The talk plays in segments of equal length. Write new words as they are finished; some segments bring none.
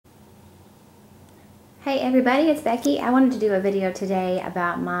Hey everybody, it's Becky. I wanted to do a video today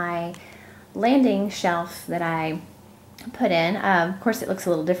about my landing shelf that I put in. Of course it looks a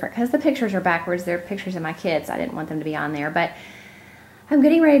little different because the pictures are backwards. They're pictures of my kids. I didn't want them to be on there, but I'm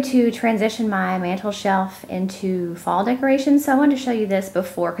getting ready to transition my mantle shelf into fall decorations. So I wanted to show you this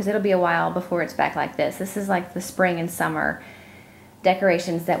before because it'll be a while before it's back like this. This is like the spring and summer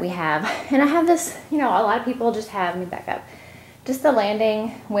decorations that we have. And I have this, a lot of people just have, let me back up. Just the landing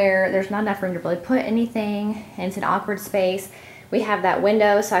where there's not enough room to really put anything, and it's an awkward space. We have that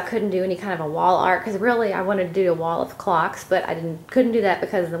window, so I couldn't do any kind of a wall art because really I wanted to do a wall of clocks, but I couldn't do that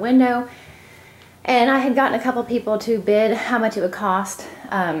because of the window. And I had gotten a couple people to bid how much it would cost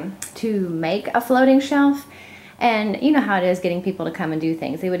to make a floating shelf. And you know how it is getting people to come and do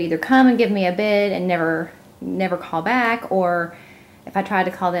things. They would either come and give me a bid and never call back, or if I tried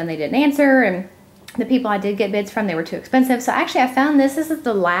to call them, they didn't answer. And the people I did get bids from, they were too expensive. So actually I found this. This is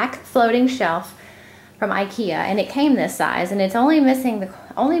the Lack floating shelf from IKEA, and it came this size, and it's only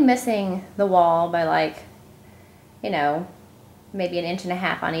missing the wall by like, maybe 1.5 inches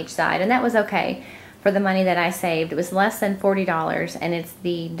on each side, and that was okay for the money that I saved. It was less than $40, and it's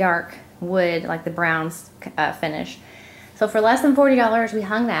the dark wood, like the bronze finish. So for less than $40, we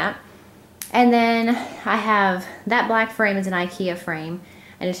hung that. And then I have that black frame is an IKEA frame,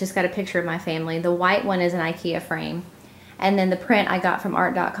 and it's just got a picture of my family. The white one is an IKEA frame. And then the print I got from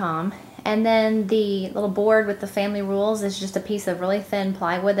art.com. And then the little board with the family rules is just a piece of really thin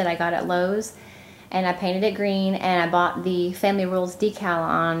plywood that I got at Lowe's. And I painted it green, and I bought the family rules decal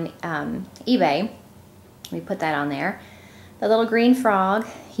on eBay. Let me put that on there. The little green frog,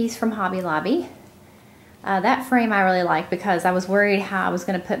 he's from Hobby Lobby. That frame I really like because I was worried how I was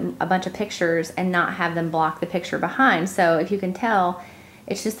going to put a bunch of pictures and not have them block the picture behind. So if you can tell,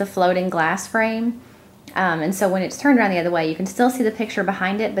 it's just a floating glass frame, and so when it's turned around the other way, you can still see the picture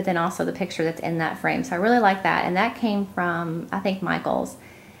behind it, but then also the picture that's in that frame. So I really like that, and that came from, I think, Michael's,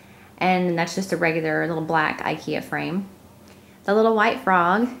 and that's just a regular little black IKEA frame. The little white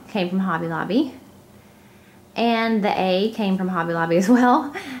frog came from Hobby Lobby, and the A came from Hobby Lobby as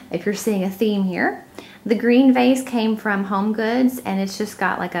well, if you're seeing a theme here. The green vase came from Home Goods, and it's just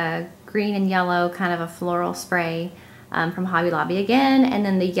got like a green and yellow kind of a floral spray from Hobby Lobby again, and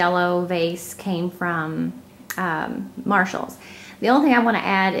then the yellow vase came from Marshall's. The only thing I want to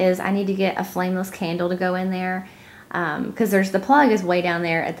add is I need to get a flameless candle to go in there because the plug is way down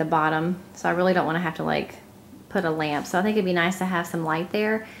there at the bottom, so I really don't want to have to like put a lamp. So I think it'd be nice to have some light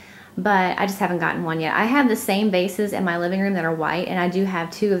there, but I just haven't gotten one yet. I have the same vases in my living room that are white, and I do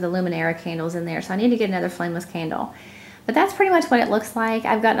have 2 of the Luminara candles in there, so I need to get another flameless candle. But that's pretty much what it looks like.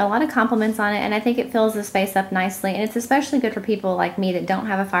 I've gotten a lot of compliments on it, and I think it fills the space up nicely. And it's especially good for people like me that don't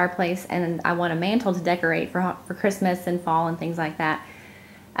have a fireplace and I want a mantle to decorate for Christmas and fall and things like that.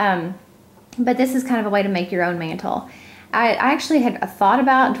 But this is kind of a way to make your own mantle. I actually had thought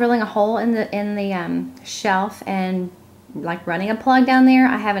about drilling a hole in the shelf and like running a plug down there.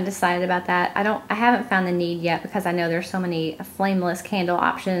 I haven't decided about that. I haven't found the need yet because I know there's so many flameless candle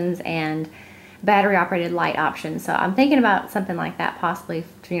options and battery operated light options. So I'm thinking about something like that possibly,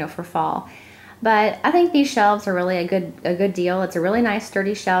 for fall. But I think these shelves are really a good deal. It's a really nice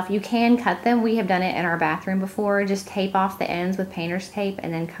sturdy shelf. You can cut them. We have done it in our bathroom before. Just tape off the ends with painter's tape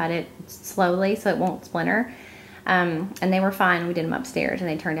and then cut it slowly so it won't splinter. And they were fine. We did them upstairs and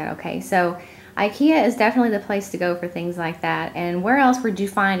they turned out okay. So IKEA is definitely the place to go for things like that. And where else would you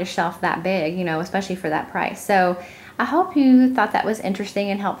find a shelf that big, especially for that price? So I hope you thought that was interesting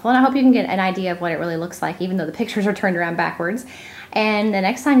and helpful, and I hope you can get an idea of what it really looks like, even though the pictures are turned around backwards. And the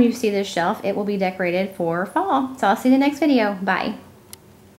next time you see this shelf, it will be decorated for fall. So I'll see you in the next video. Bye.